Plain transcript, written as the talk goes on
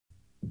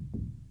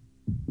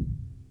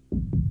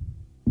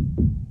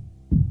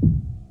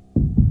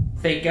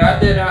Thank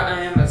God that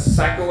I am a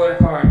psycho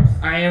at heart.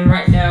 I am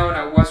right now and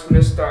I was from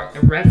the start. The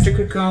rapture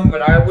could come,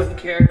 but I wouldn't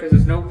care, cause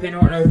there's no pain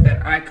on earth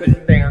that I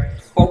couldn't bear.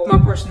 Hope my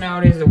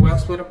personality is well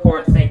split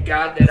apart. Thank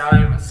God that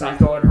I am a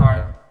psycho at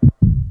heart.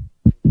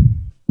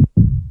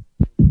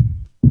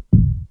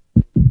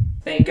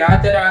 Thank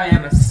God that I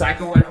am a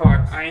psycho at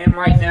heart. I am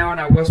right now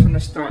and I was from the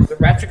start. The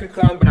rapture could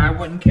come, but I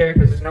wouldn't care,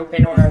 cause there's no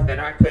pain on earth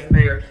that I couldn't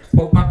bear.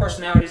 Hope my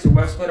personality is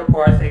well split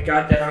apart. Thank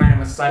God that I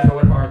am a psycho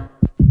at heart.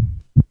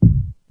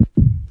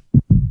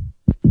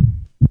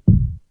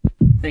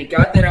 Thank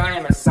God that I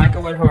am a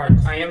psycho at heart.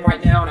 I am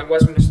right now and I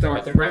was from the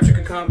start. The rapture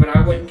could come, but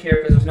I wouldn't care,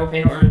 because there's no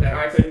pain on earth that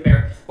I couldn't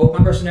bear. Both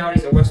my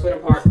personalities are well split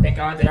apart. Thank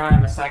God that I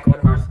am a psycho at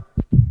heart.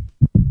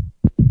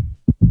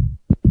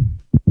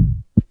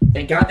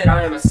 Thank God that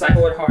I am a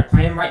psycho at heart.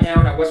 I am right now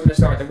and I was from the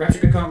start. The rapture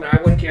could come, but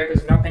I wouldn't care,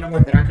 because there's no pain on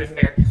earth that I couldn't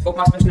bear. Both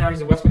my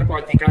personalities are well split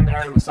apart. Thank God that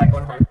I am a psycho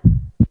at heart.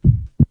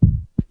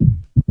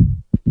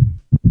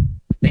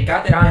 Thank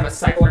God that I am a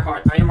psycho at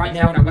heart. I am right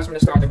now and I was from the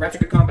start. The rapture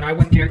could come, but I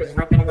wouldn't care, because there's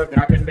no pain on earth that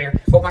I couldn't bear.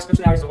 Both my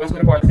personalities are well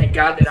split apart. Thank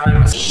God that I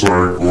am a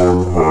psycho at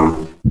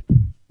heart.